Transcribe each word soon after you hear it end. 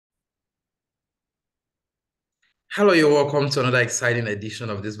Hello, you're welcome to another exciting edition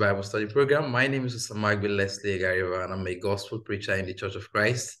of this Bible study program. My name is Mr. Magbi Leslie Gariva, and I'm a gospel preacher in the Church of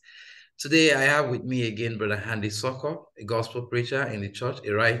Christ. Today, I have with me again Brother Handy Soko, a gospel preacher in the church,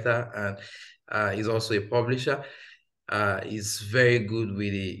 a writer, and he's also a publisher. He's very good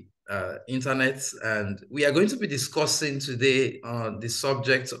with the internet, and we are going to be discussing today the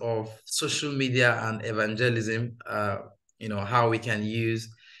subject of social media and evangelism. How we can use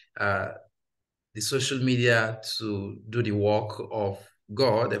uh, the social media to do the work of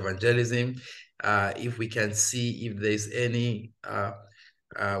God, evangelism. If we can see if there's any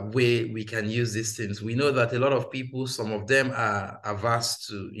way we can use these things. We know that a lot of people, some of them are averse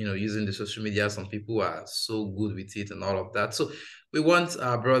to, using the social media. Some people are so good with it and all of that. So we want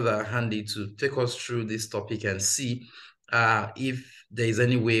our brother Handy to take us through this topic and see if there is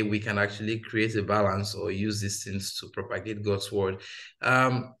any way we can actually create a balance or use these things to propagate God's word.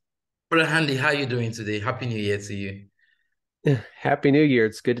 Brother Handy, how are you doing today? Happy New Year to you. Happy New Year.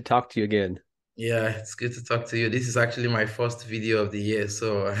 It's good to talk to you again. Yeah, it's good to talk to you. This is actually my first video of the year,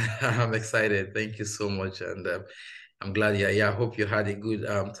 so I'm excited. Thank you so much, and I'm glad. Yeah. I hope you had a good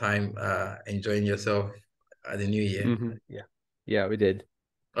time enjoying yourself at the new year. Yeah. Yeah, we did.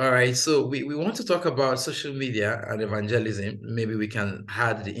 All right, so we want to talk about social media and evangelism. Maybe we can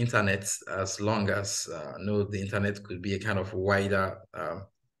add the internet as long as no, the internet could be a kind of wider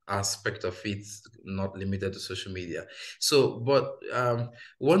aspect of it, not limited to social media. So, but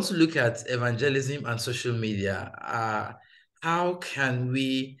we want to look at evangelism and social media. How can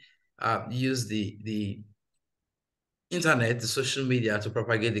we use the internet, the social media to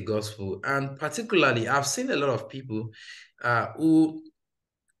propagate the gospel? And particularly, I've seen a lot of people who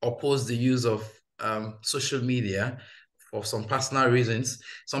oppose the use of social media for some personal reasons.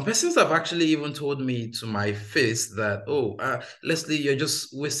 Some persons have actually even told me to my face that, oh, Leslie, you're just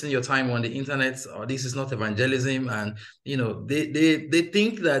wasting your time on the internet, or this is not evangelism. And, they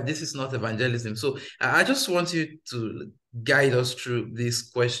think that this is not evangelism. So I just want you to guide us through these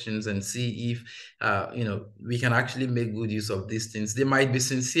questions and see if, we can actually make good use of these things. They might be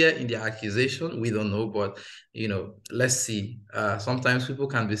sincere in their accusation. We don't know, but let's see. Sometimes people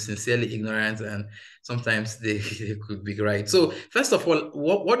can be sincerely ignorant and sometimes they could be right. So first of all,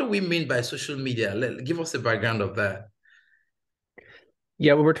 what do we mean by social media? Give us a background of that.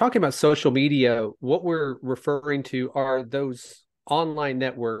 Yeah, when we're talking about social media, what we're referring to are those online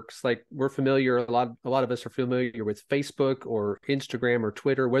networks. Like we're familiar, a lot of us are familiar with Facebook or Instagram or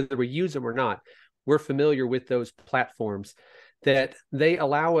Twitter, whether we use them or not. We're familiar with those platforms that they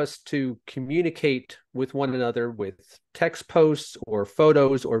allow us to communicate with one another with text posts or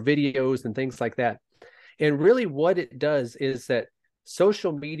photos or videos and things like that. And really, what it does is that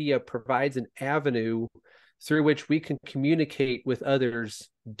social media provides an avenue through which we can communicate with others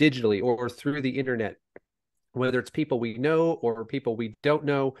digitally or through the internet, whether it's people we know or people we don't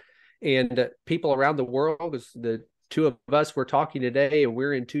know. And people around the world, as the two of us we're talking today, and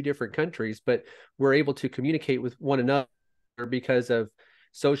we're in two different countries, but we're able to communicate with one another because of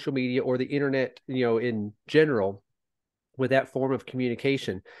social media or the internet, in general, with that form of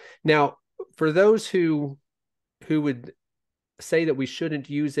communication. Now, for those who would say that we shouldn't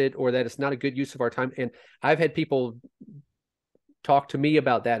use it or that it's not a good use of our time, and I've had people talk to me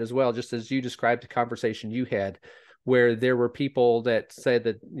about that as well, just as you described the conversation you had, where there were people that said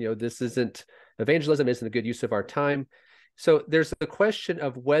that, this isn't, evangelism isn't a good use of our time. So there's the question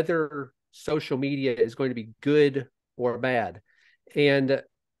of whether social media is going to be good or bad. And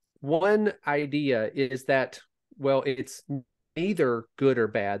one idea is that, well, it's neither good or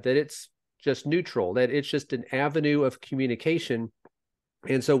bad, that it's just neutral, that it's just an avenue of communication.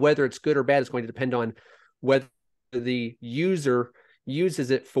 And so whether it's good or bad is going to depend on whether the user uses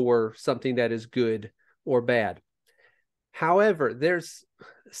it for something that is good or bad. However, there's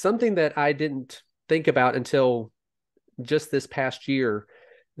something that I didn't think about until just this past year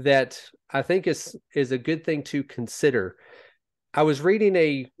that I think is a good thing to consider. I was reading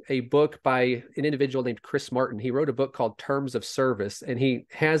a book by an individual named Chris Martin. He wrote a book called Terms of Service, and he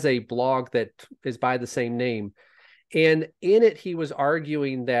has a blog that is by the same name. And in it, he was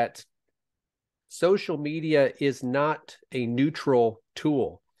arguing that social media is not a neutral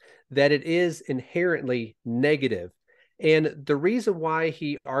tool, that it is inherently negative. And the reason why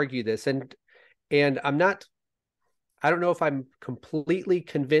he argued this, and I don't know if I'm completely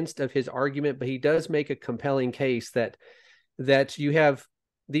convinced of his argument, but he does make a compelling case that you have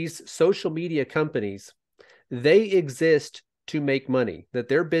these social media companies, they exist to make money, that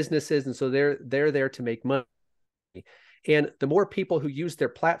they're businesses, and so they're there to make money. And the more people who use their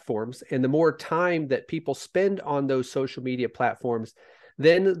platforms and the more time that people spend on those social media platforms,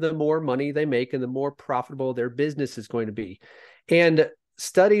 then the more money they make and the more profitable their business is going to be. And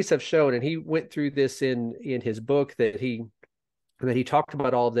studies have shown, and he went through this in his book that he talked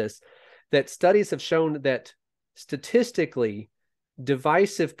about all of this, that studies have shown that statistically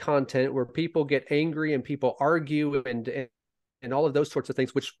divisive content where people get angry and people argue and all of those sorts of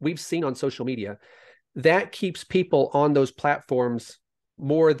things, which we've seen on social media, that keeps people on those platforms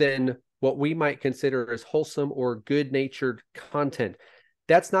more than what we might consider as wholesome or good-natured content.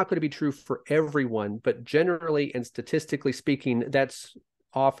 That's not going to be true for everyone, but generally and statistically speaking, that's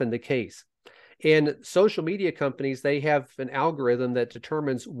often the case. And social media companies, they have an algorithm that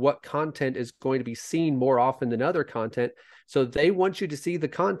determines what content is going to be seen more often than other content. So they want you to see the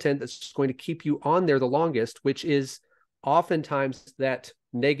content that's going to keep you on there the longest, which is oftentimes that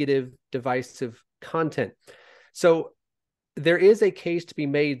negative, divisive content. So there is a case to be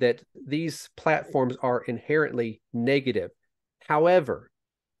made that these platforms are inherently negative. However,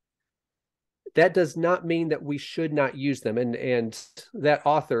 that does not mean that we should not use them. And that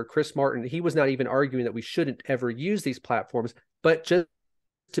author, Chris Martin, he was not even arguing that we shouldn't ever use these platforms, but just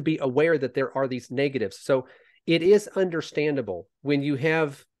to be aware that there are these negatives. So it is understandable when you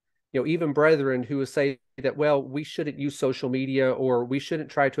have, even brethren who will say that, well, we shouldn't use social media or we shouldn't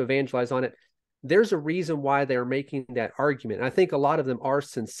try to evangelize on it. There's a reason why they're making that argument. And I think a lot of them are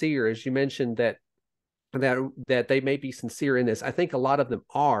sincere, as you mentioned that they may be sincere in this. I think a lot of them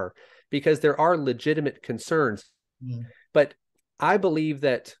are, because there are legitimate concerns. Mm. But I believe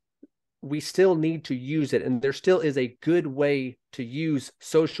that we still need to use it, and there still is a good way to use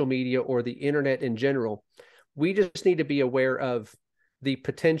social media or the internet in general. We just need to be aware of the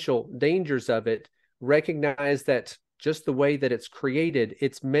potential dangers of it, recognize that just the way that it's created,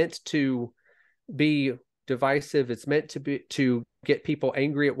 it's meant to be divisive, it's meant to get people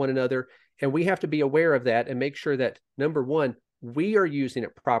angry at one another, and we have to be aware of that and make sure that, number one, we are using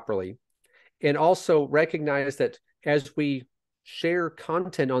it properly, and also recognize that as we share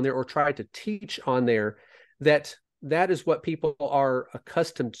content on there or try to teach on there, that is what people are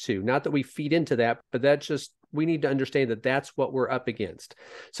accustomed to. Not that we feed into that, but that's just, we need to understand that that's what we're up against.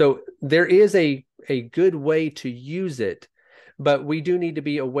 So there is a good way to use it, but we do need to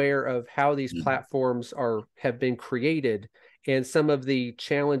be aware of how these platforms have been created and some of the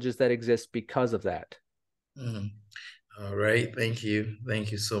challenges that exist because of that. Mm. All right. Thank you.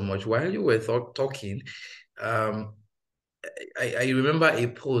 Thank you so much. While you were talking, um, I remember a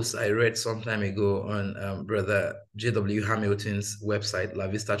post I read some time ago on Brother J.W. Hamilton's website, La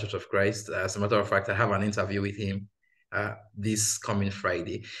Vista Church of Christ. As a matter of fact, I have an interview with him this coming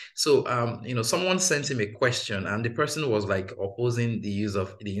Friday. So, someone sent him a question, and the person was like opposing the use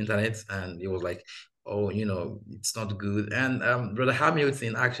of the internet, and he was like, "Oh, it's not good." And Brother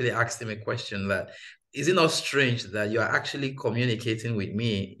Hamilton actually asked him a question that, is it not strange that you are actually communicating with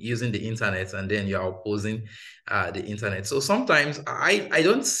me using the internet and then you are opposing the internet? So sometimes I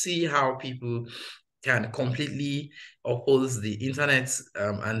don't see how people can completely oppose the internet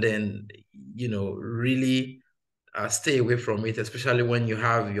and then, really stay away from it, especially when you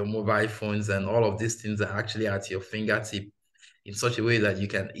have your mobile phones and all of these things are actually at your fingertip in such a way that you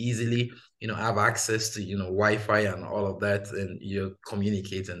can easily, have access to, Wi-Fi and all of that, and you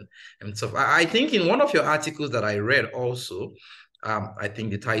communicate and stuff. I think in one of your articles that I read also, I think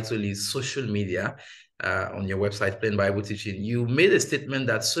the title is Social Media, on your website, Plain Bible Teaching, you made a statement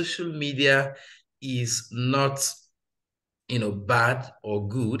that social media is not bad or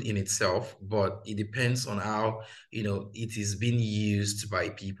good in itself, but it depends on how, it is being used by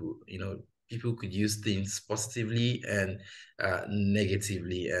people. People could use things positively and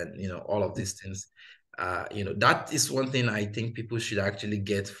negatively, and, all of these things. That is one thing I think people should actually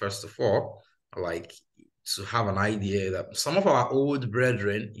get, first of all, like to have an idea that some of our old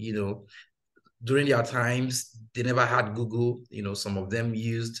brethren, during their times, they never had Google. Some of them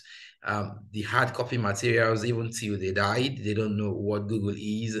used the hard copy materials even till they died. They don't know what Google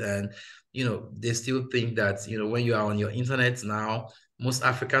is. And, they still think that, when you are on your internet now, most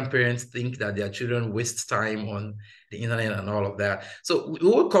African parents think that their children waste time on the internet and all of that. So we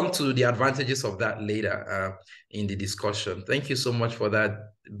will come to the advantages of that later in the discussion. Thank you so much for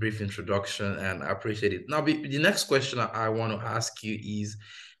that brief introduction, and I appreciate it. Now, the next question I want to ask you is,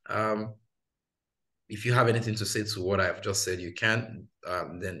 if you have anything to say to what I've just said, you can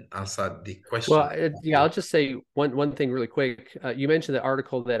then answer the question. Well, yeah, I'll just say one thing really quick. You mentioned the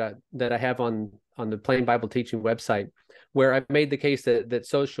article that I have on the Plain Bible Teaching website, where I made the case that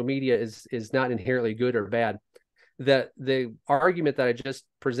social media is not inherently good or bad. That the argument that I just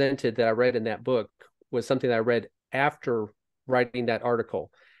presented that I read in that book was something that I read after writing that article.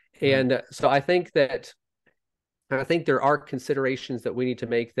 And so I think that I think there are considerations that we need to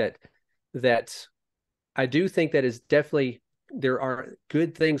make that I do think that is definitely there are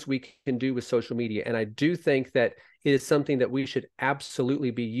good things we can do with social media. And I do think that it is something that we should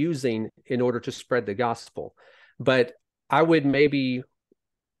absolutely be using in order to spread the gospel. But I would maybe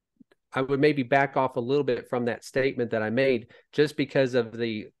back off a little bit from that statement that I made just because of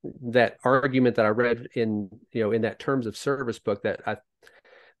that argument that I read in that terms of service book that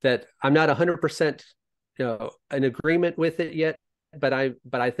I'm not 100% in agreement with it yet, but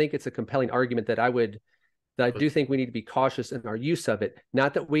I think it's a compelling argument that I do think we need to be cautious in our use of it.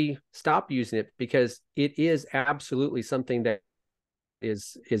 Not that we stop using it, because it is absolutely something that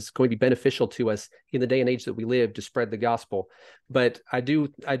is going to be beneficial to us in the day and age that we live to spread the gospel. But I do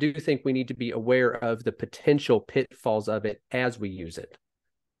think we need to be aware of the potential pitfalls of it as we use it.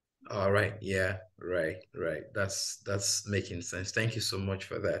 All right. Yeah. Right. Right. That's making sense. Thank you so much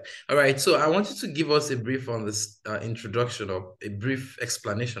for that. All right. So I wanted to give us a brief on this introduction, or a brief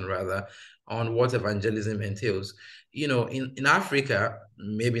explanation rather, on what evangelism entails. In Africa,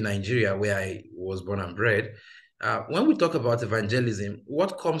 maybe Nigeria, where I was born and bred, when we talk about evangelism,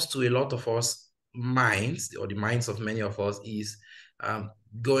 what comes to a lot of us minds, or the minds of many of us, is um,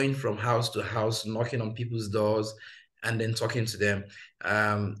 going from house to house, knocking on people's doors, and then talking to them.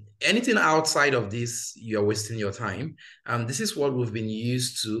 Anything outside of this, you're wasting your time. This is what we've been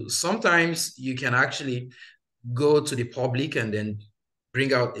used to. Sometimes you can actually go to the public and then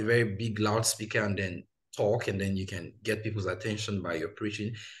bring out a very big loudspeaker and then talk, and then you can get people's attention by your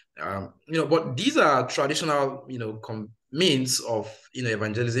preaching. But these are traditional, means of,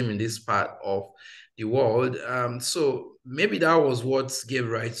 evangelism in this part of the world. So maybe that was what gave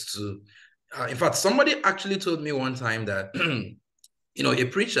rise to, in fact, somebody actually told me one time that, a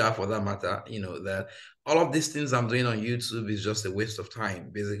preacher for that matter, that all of these things I'm doing on YouTube is just a waste of time.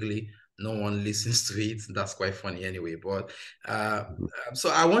 Basically, no one listens to it. That's quite funny anyway. But so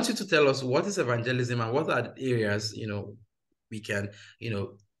I want you to tell us, what is evangelism, and what are the areas, we can,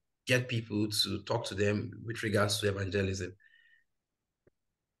 get people to talk to them with regards to evangelism.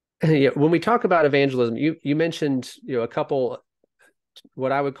 Yeah, when we talk about evangelism, you mentioned a couple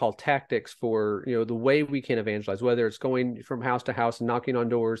what I would call tactics for the way we can evangelize, whether it's going from house to house and knocking on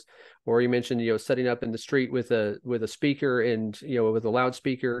doors, or you mentioned setting up in the street with a speaker and with a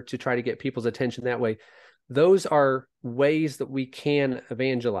loudspeaker to try to get people's attention that way. Those are ways that we can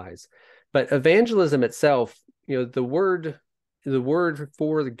evangelize. But evangelism itself, the word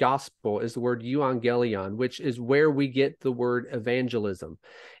for the gospel is the word euangelion, which is where we get the word evangelism.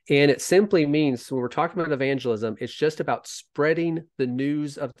 And it simply means, when we're talking about evangelism, it's just about spreading the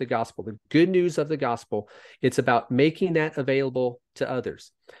news of the gospel, the good news of the gospel. It's about making that available to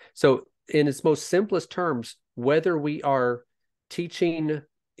others. So in its most simplest terms, whether we are teaching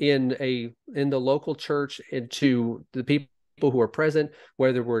in the local church and to the people who are present,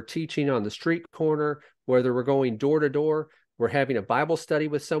 whether we're teaching on the street corner, whether we're going door to door, we're having a Bible study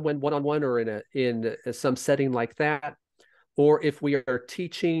with someone one-on-one, or in some setting like that, or if we are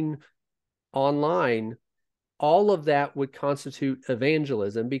teaching online, all of that would constitute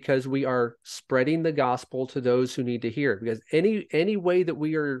evangelism, because we are spreading the gospel to those who need to hear it. Because any way that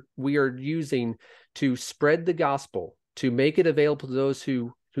we are using to spread the gospel, to make it available to those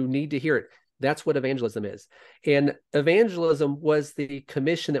who need to hear it, that's what evangelism is. And evangelism was the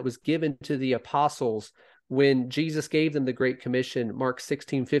commission that was given to the apostles when Jesus gave them the Great Commission, Mark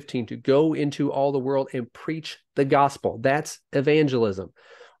 16:15, to go into all the world and preach the gospel. That's evangelism.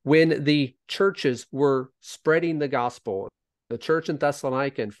 When the churches were spreading the gospel, the church in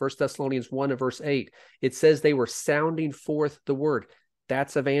Thessalonica, in 1 Thessalonians 1 and verse 8, it says they were sounding forth the word.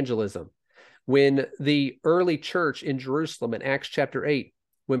 That's evangelism. When the early church in Jerusalem in Acts chapter 8,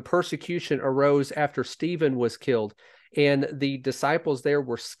 when persecution arose after Stephen was killed, and the disciples there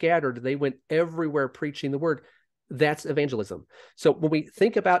were scattered, they went everywhere preaching the word. That's evangelism. So when we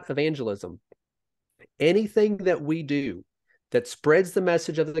think about evangelism, anything that we do that spreads the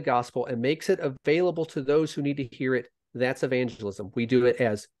message of the gospel and makes it available to those who need to hear it, that's evangelism. We do it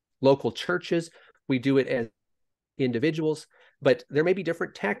as local churches, we do it as individuals, but there may be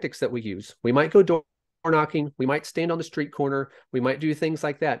different tactics that we use. We might go door knocking, we might stand on the street corner, we might do things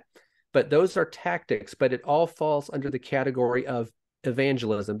like that. But those are tactics, but it all falls under the category of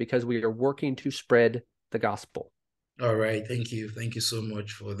evangelism, because we are working to spread the gospel. All right, thank you. Thank you so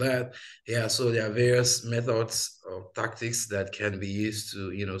much for that. Yeah, so there are various methods or tactics that can be used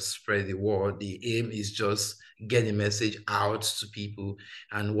to, spread the word. The aim is just get the message out to people,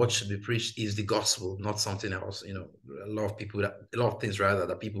 and what should be preached is the gospel, not something else. A lot of things rather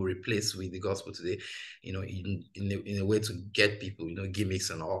that people replace with the gospel today, in a way to get people, gimmicks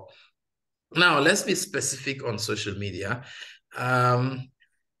and all. Now, let's be specific on social media. Um,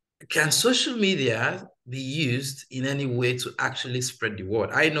 can social media be used in any way to actually spread the word?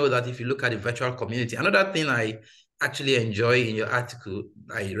 I know that if you look at the virtual community, another thing I actually enjoy in your article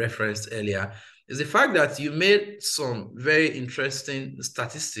I referenced earlier is the fact that you made some very interesting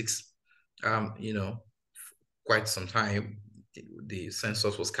statistics. You know, quite some time the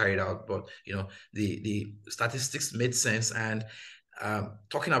census was carried out, but the statistics made sense, and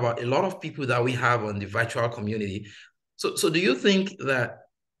talking about a lot of people that we have on the virtual community. So do you think that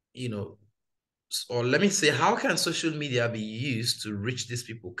you know or let me say, how can social media be used to reach these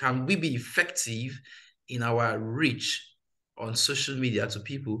people? Can we be effective in our reach on social media to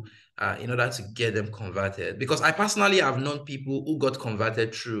people in order to get them converted? Because I personally have known people who got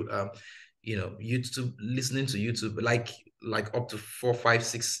converted through, YouTube, listening to YouTube, like up to 4, 5,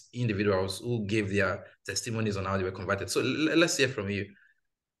 6 individuals who gave their testimonies on how they were converted. So let's hear from you.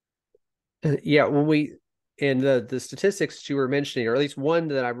 Yeah, when we and the statistics you were mentioning, or at least one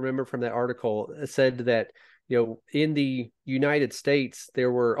that I remember from that article, said that in the United States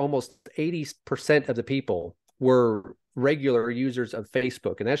there were almost 80% of the people were regular users of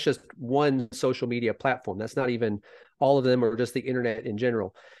Facebook, and that's just one social media platform. That's not even all of them, or just the internet in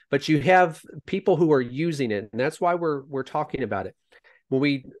general. But you have people who are using it, and that's why we're talking about it.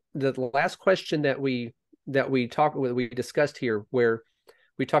 When the last question that we discussed here, where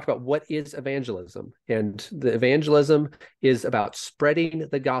we talked about what is evangelism, and the evangelism is about spreading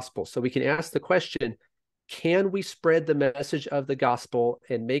the gospel. So we can ask the question, can we spread the message of the gospel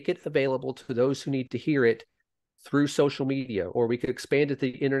and make it available to those who need to hear it through social media, or we could expand it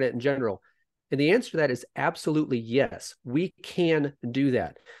to the internet in general? And the answer to that is absolutely yes. We can do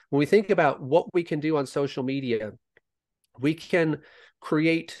that. When we think about what we can do on social media, we can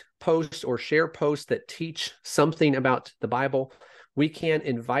create posts or share posts that teach something about the Bible. We can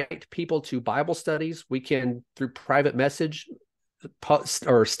invite people to Bible studies. We can, through private message,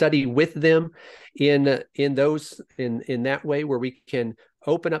 or study with them in that way, where we can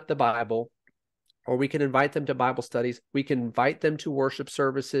open up the Bible, or we can invite them to Bible studies. We can invite them to worship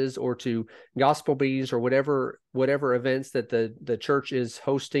services or to gospel meetings, or whatever events that the church is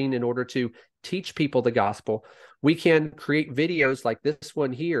hosting in order to teach people the gospel. We can create videos like this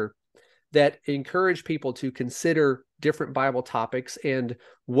one here that encourage people to consider different Bible topics and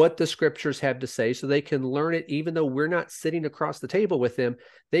what the scriptures have to say, so they can learn it. Even though we're not sitting across the table with them,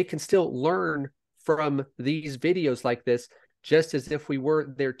 they can still learn from these videos like this, just as if we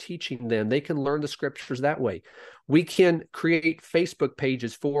were there teaching them. They can learn the scriptures that way. We can create Facebook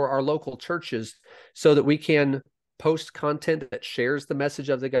pages for our local churches so that we can post content that shares the message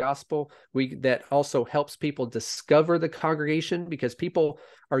of the gospel. That also helps people discover the congregation, because people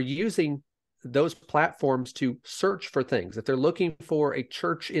are using those platforms to search for things. If they're looking for a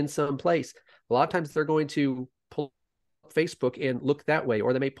church in some place, a lot of times they're going to pull up Facebook and look that way,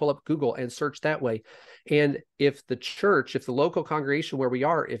 or they may pull up Google and search that way. And if the local congregation where we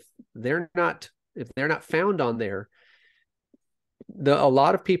are, if they're not found on there, a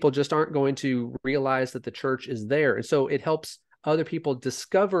lot of people just aren't going to realize that the church is there. And so it helps other people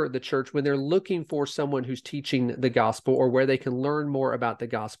discover the church when they're looking for someone who's teaching the gospel, or where they can learn more about the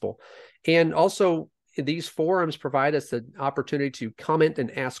gospel. And also, these forums provide us an opportunity to comment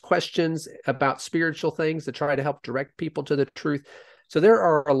and ask questions about spiritual things to try to help direct people to the truth. So there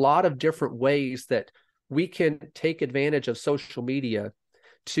are a lot of different ways that we can take advantage of social media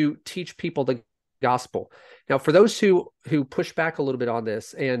to teach people the gospel. Now, for those who push back a little bit on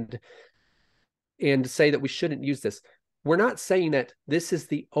this and say that we shouldn't use this, we're not saying that this is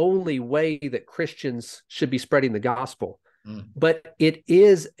the only way that Christians should be spreading the gospel, but it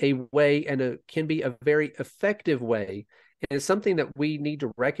is a way, and it can be a very effective way. And it's something that we need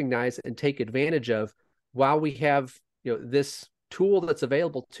to recognize and take advantage of while we have this tool that's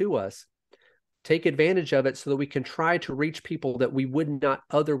available to us. Take advantage of it so that we can try to reach people that we would not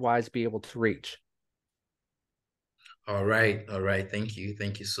otherwise be able to reach. All right, all right. Thank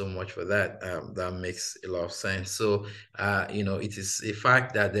you so much for that. That makes a lot of sense. So, it is a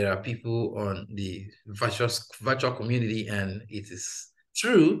fact that there are people on the virtual community, and it is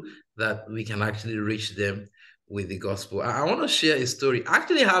true that we can actually reach them with the gospel. I want to share a story. I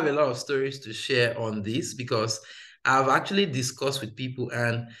actually have a lot of stories to share on this, because I've actually discussed with people,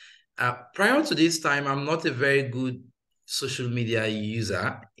 and prior to this time, I'm not a very good social media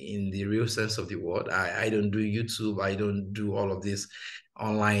user in the real sense of the word. I don't do YouTube. I don't do all of this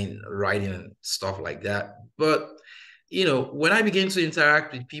online writing and stuff like that. But, when I begin to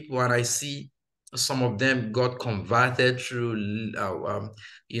interact with people and I see some of them got converted through,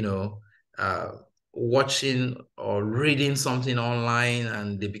 you know, uh, watching or reading something online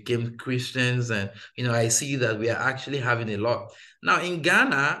and they became Christians. And, I see that we are actually having a lot. Now, in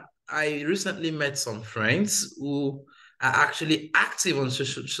Ghana, I recently met some friends who are actually active on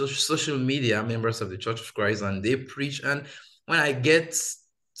social media, members of the Church of Christ, and they preach. And when I get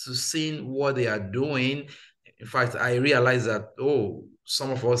to seeing what they are doing, in fact, I realize that, oh,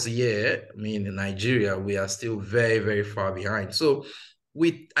 some of us here, I mean, in Nigeria, we are still very, very far behind. So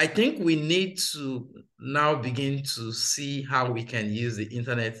I think we need to now begin to see how we can use the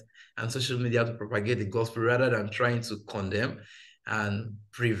internet and social media to propagate the gospel rather than trying to condemn and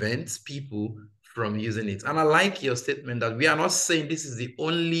prevent people from using it. And I like your statement that we are not saying this is the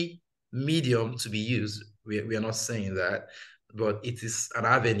only medium to be used. We are not saying that, but it is an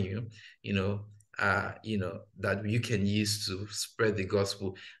avenue, that you can use to spread the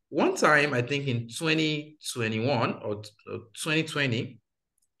gospel. One time, I think in 2021 or 2020,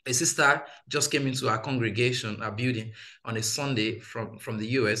 a sister just came into our congregation, our building, on a Sunday from the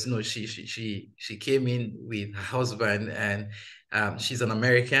US. She came in with her husband, and she's an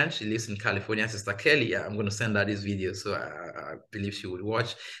American. She lives in California. Sister Kelly. I'm going to send her this video, so I believe she would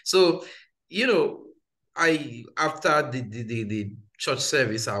watch. So, I after the church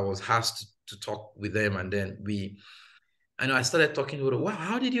service, I was asked to talk with them, and then I started talking to them. Wow,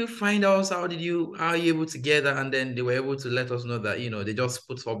 how did you find us? How are you able to get that? And then they were able to let us know that, they just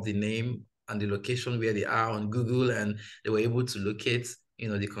put up the name and the location where they are on Google, and they were able to locate,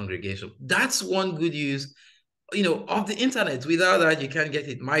 the congregation. That's one good use, of the internet. Without that, you can't get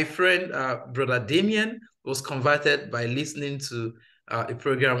it. My friend, Brother Damien, was converted by listening to a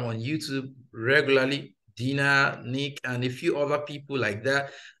program on YouTube regularly. Dina, Nick, and a few other people like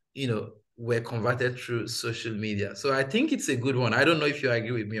that, were converted through social media. So I think it's a good one. I don't know if you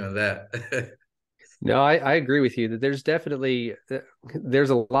agree with me on that. No, I agree with you that there's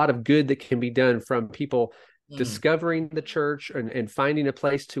a lot of good that can be done from people Mm. discovering the church and finding a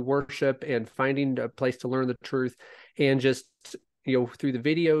place to worship and finding a place to learn the truth, and just through the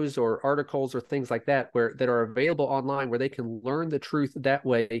videos or articles or things like that that are available online where they can learn the truth that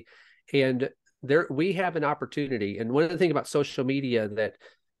way. And there we have an opportunity. And one of the things about social media, that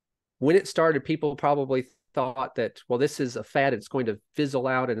when it started, people probably thought that, well, this is a fad, it's going to fizzle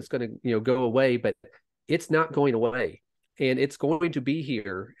out and it's going to go away, but it's not going away, and it's going to be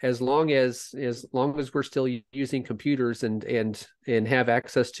here as long as we're still using computers and have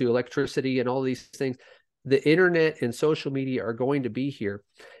access to electricity and all these things. The internet and social media are going to be here,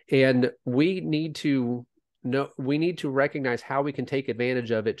 and we need to recognize how we can take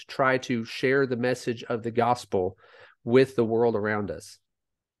advantage of it to try to share the message of the gospel with the world around us.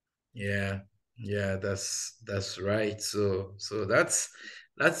 Yeah, yeah, that's right. So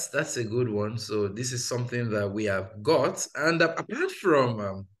that's a good one. So this is something that we have got, and apart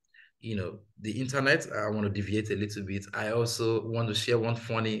from the internet, I want to deviate a little bit. I also want to share one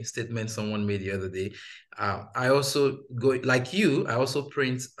funny statement someone made the other day. I also go like you. I also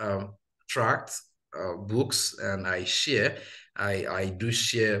print tracts, books, and I share. I do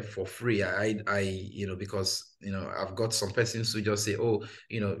share for free. Because I've got some persons who just say, oh,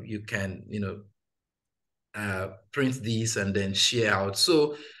 you can print these and then share out.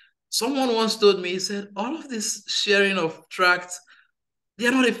 So someone once told me, he said, all of this sharing of tracts, they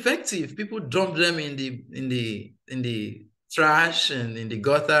are not effective. People dump them in the trash and in the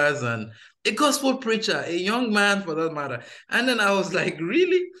gutters. And a gospel preacher, a young man for that matter. And then I was like,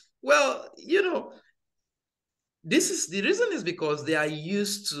 really? Well, this is the reason is because they are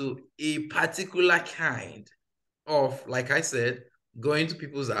used to a particular kind of, like I said, going to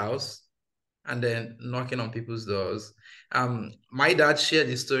people's house and then knocking on people's doors. My dad shared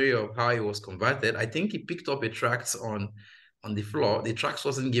the story of how he was converted. I think he picked up a tract on the floor. The tract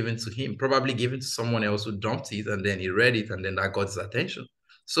wasn't given to him, probably given to someone else who dumped it, and then he read it, and then that got his attention.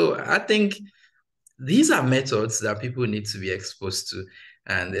 So I think these are methods that people need to be exposed to,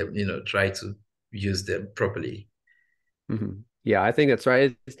 and try to use them properly. Mm-hmm. Yeah, I think that's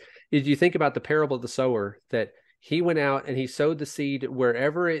right. If you think about the parable of the sower, that he went out and he sowed the seed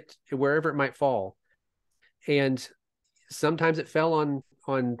wherever it might fall, and sometimes it fell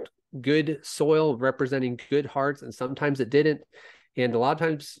on good soil representing good hearts, and sometimes it didn't. And a lot of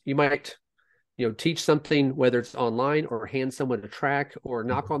times you might teach something, whether it's online or hand someone a track or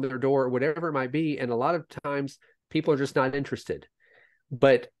knock on their door or whatever it might be, and a lot of times people are just not interested.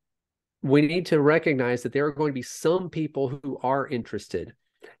 But we need to recognize that there are going to be some people who are interested,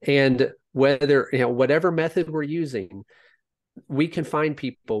 and whatever method we're using, we can find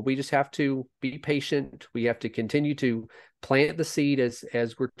people. We just have to be patient. We have to continue to plant the seed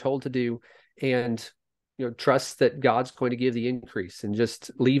as we're told to do, and trust that God's going to give the increase, and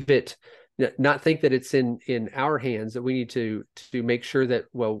just leave it not think that it's in our hands, that we need to make sure that,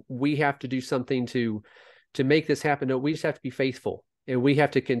 well, we have to do something to make this happen. No, we just have to be faithful, and we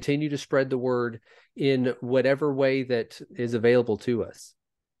have to continue to spread the word in whatever way that is available to us.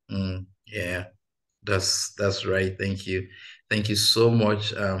 Yeah, that's right. Thank you so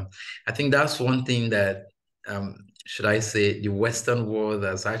much. I think that's one thing that should I say the Western world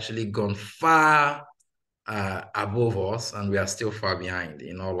has actually gone far above us, and we are still far behind,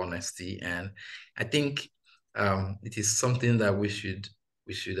 in all honesty. And I think it is something that we should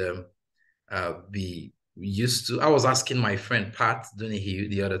be used to. I was asking my friend Pat Donahue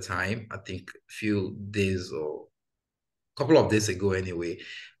the other time, I think a few days or a couple of days ago anyway,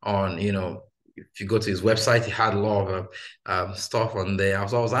 on, if you go to his website, he had a lot of stuff on there.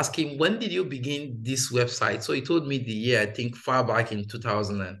 So I was asking, when did you begin this website? So he told me the year, I think far back in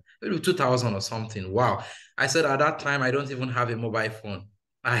 2000 and maybe 2000 or something. Wow. I said, at that time, I don't even have a mobile phone.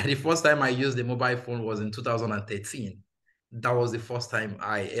 The first time I used a mobile phone was in 2013. That was the first time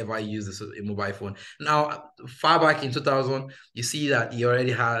I ever used a mobile phone. Now, far back in 2000, you see that he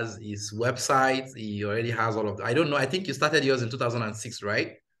already has his website. He already has all of that. I don't know. I think you started yours in 2006,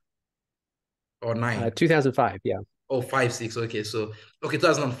 right? Or nine? 2005, yeah. Oh, 5, 6. Okay, so okay,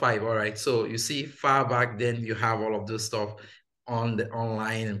 2005. All right. So you see, far back then you have all of this stuff on the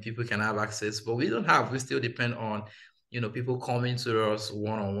online and people can have access, but we don't have. We still depend on, people coming to us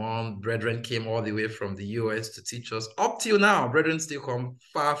one-on-one. Brethren came all the way from the US to teach us. Up till now, brethren still come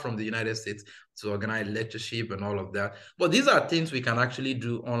far from the United States to organize lectureship and all of that. But these are things we can actually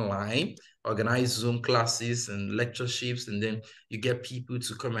do online, organize Zoom classes and lectureships, and then you get people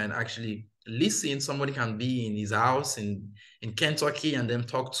to come and actually listen. Somebody can be in his house in Kentucky and then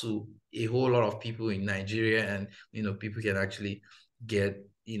talk to a whole lot of people in Nigeria, and people can actually get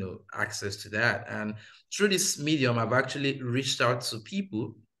access to that. And through this medium, I've actually reached out to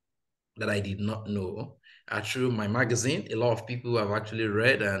people that I did not know. Through my magazine, a lot of people have actually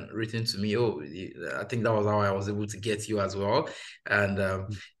read and written to me. Oh, I think that was how I was able to get you as well. And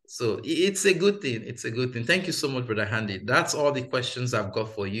so it's a good thing. It's a good thing. Thank you so much, Brother Handy. That's all the questions I've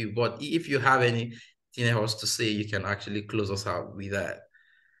got for you. But if you have anything else to say, you can actually close us out with that.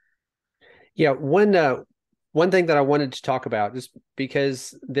 Yeah, one thing that I wanted to talk about, just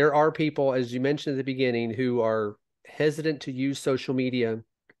because there are people, as you mentioned at the beginning, who are hesitant to use social media.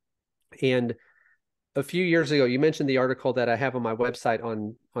 And a few years ago, you mentioned the article that I have on my website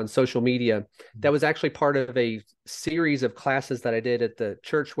on social media. That was actually part of a series of classes that I did at the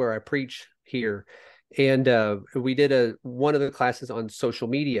church where I preach here. And we did one of the classes on social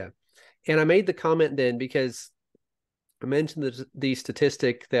media. And I made the comment then because I mentioned the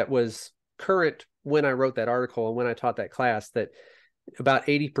statistic that was current when I wrote that article and when I taught that class, that about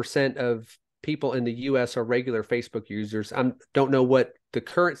 80% of people in the US are regular Facebook users. I don't know what the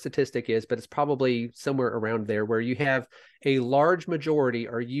current statistic is, but it's probably somewhere around there, where you have a large majority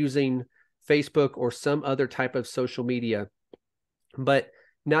are using Facebook or some other type of social media, but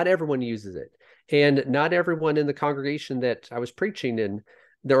not everyone uses it. And not everyone in the congregation that I was preaching in,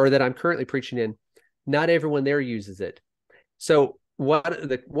 or that I'm currently preaching in, not everyone there uses it. So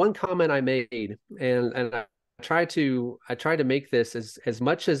the one comment I made, and I try to make this as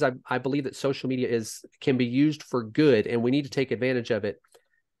much as I believe that social media can be used for good, and we need to take advantage of it.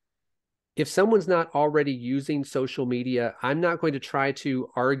 If someone's not already using social media, I'm not going to try to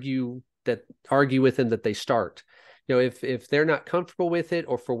argue with them that they start. If they're not comfortable with it,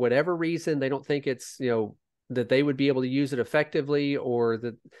 or for whatever reason they don't think it's that they would be able to use it effectively, or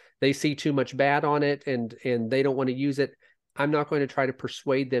that they see too much bad on it and they don't want to use it, I'm not going to try to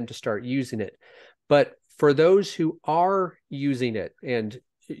persuade them to start using it. But for those who are using it, and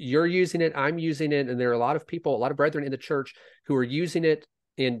you're using it, I'm using it, and there are a lot of people, a lot of brethren in the church who are using it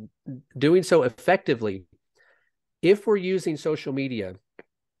and doing so effectively. If we're using social media,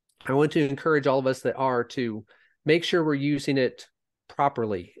 I want to encourage all of us that are to make sure we're using it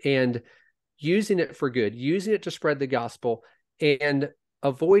properly and using it for good, using it to spread the gospel, and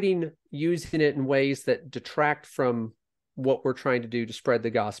avoiding using it in ways that detract from what we're trying to do to spread the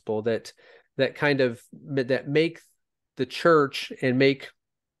gospel, that make the church and make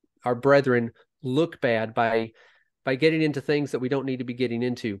our brethren look bad by getting into things that we don't need to be getting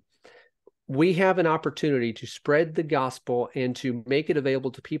into. We have an opportunity to spread the gospel and to make it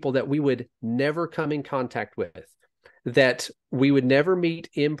available to people that we would never come in contact with, that we would never meet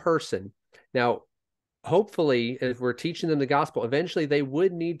in person. Now, hopefully, if we're teaching them the gospel, eventually they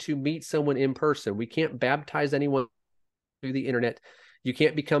would need to meet someone in person. We can't baptize anyone through the internet. You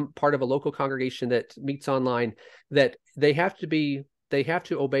can't become part of a local congregation that meets online. That they have to be they have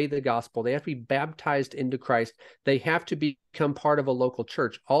to obey the gospel. They have to be baptized into Christ. They have to become part of a local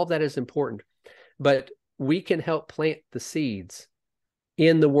church. All of that is important, but we can help plant the seeds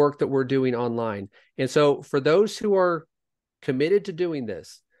in the work that we're doing online. And so for those who are committed to doing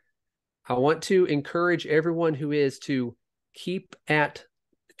this, I want to encourage everyone who is to keep at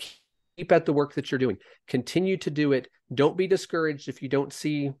the work that you're doing. Continue to do it. Don't be discouraged if you don't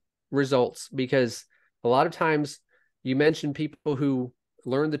see results, because a lot of times, you mentioned people who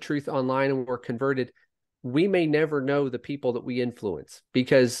learned the truth online and were converted. We may never know the people that we influence,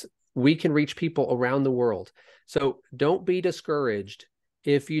 because we can reach people around the world. So don't be discouraged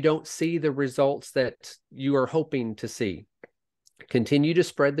if you don't see the results that you are hoping to see. Continue to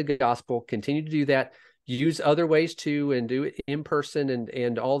spread the gospel, continue to do that. Use other ways too, and do it in person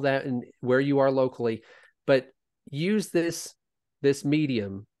and all that, and where you are locally. But use this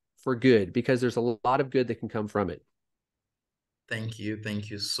medium for good, because there's a lot of good that can come from it. Thank you. Thank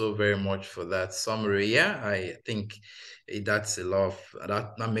you so very much for that summary. Yeah, I think that's a lot of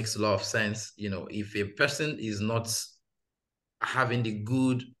that makes a lot of sense. You know, if a person is not having the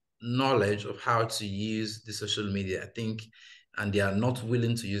good knowledge of how to use the social media, I think, and they are not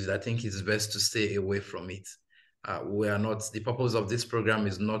willing to use it, I think it's best to stay away from it. We are not, the purpose of this program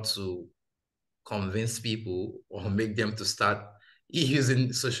is not to convince people or make them to start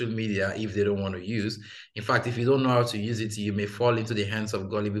using social media if they don't want to use. In fact, if you don't know how to use it, you may fall into the hands of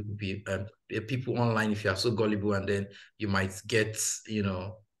gullible people online if you are so gullible, and then you might get,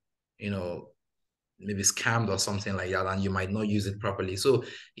 maybe scammed or something like that, and you might not use it properly. So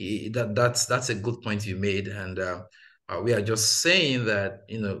that's a good point you made, and we are just saying that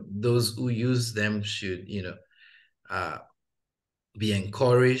those who use them should uh, be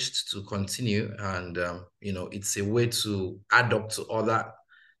encouraged to continue, and it's a way to adopt to other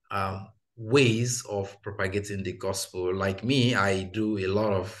ways of propagating the gospel. Like me, I do a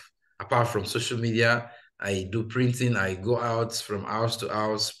lot of, apart from social media, I do printing. I go out from house to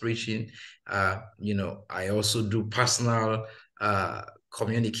house preaching. I also do personal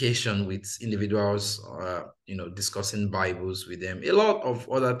communication with individuals, discussing Bibles with them, a lot of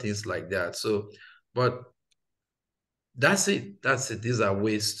other things like that. So, but that's it. That's it. These are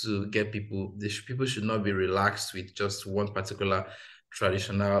ways to get people. People should not be relaxed with just one particular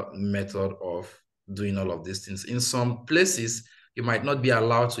traditional method of doing all of these things. In some places, you might not be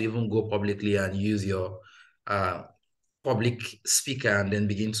allowed to even go publicly and use your uh, public speaker and then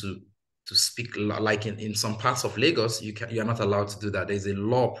begin to speak. Like in some parts of Lagos, you're not allowed to do that. There's a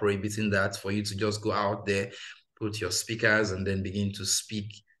law prohibiting that, for you to just go out there, put your speakers, and then begin to speak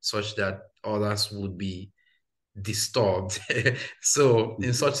such that others would be disturbed. So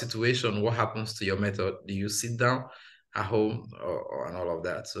in such situation, what happens to your method? Do you sit down at home, and all of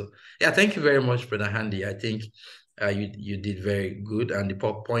that? So yeah, thank you very much, Brother Handy. I think you did very good, and the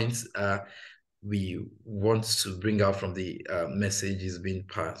points we want to bring out from the message is being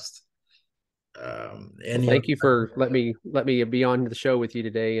passed. Well, Any other? thank you for let me be on the show with you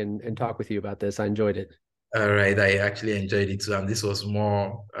today and talk with you about this. I enjoyed it. All right, I actually enjoyed it too, and this was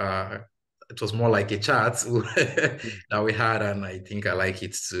more it was more like a chat that we had, and I think I like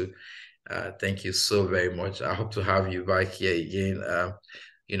it too. Thank you so very much. I hope to have you back here again.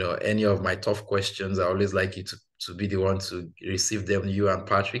 Any of my tough questions, I always like you to be the one to receive them, you and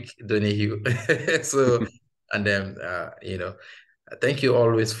Patrick Donahue. So, and then thank you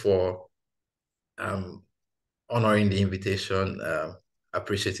always for um honoring the invitation.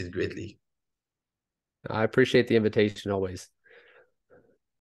 Appreciate it greatly. I appreciate the invitation always.